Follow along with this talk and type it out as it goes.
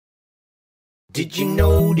Did you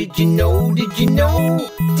know, did you know, did you know,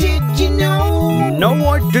 did you know? No,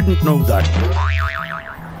 I didn't know that.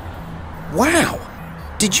 Wow!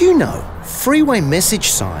 Did you know freeway message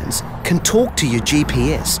signs can talk to your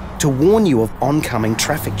GPS to warn you of oncoming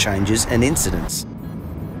traffic changes and incidents?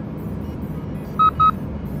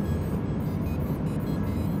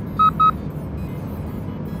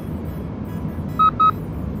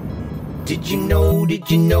 Did you know, did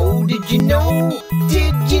you know, did you know,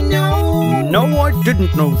 did you know? No, I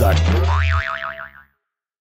didn't know that.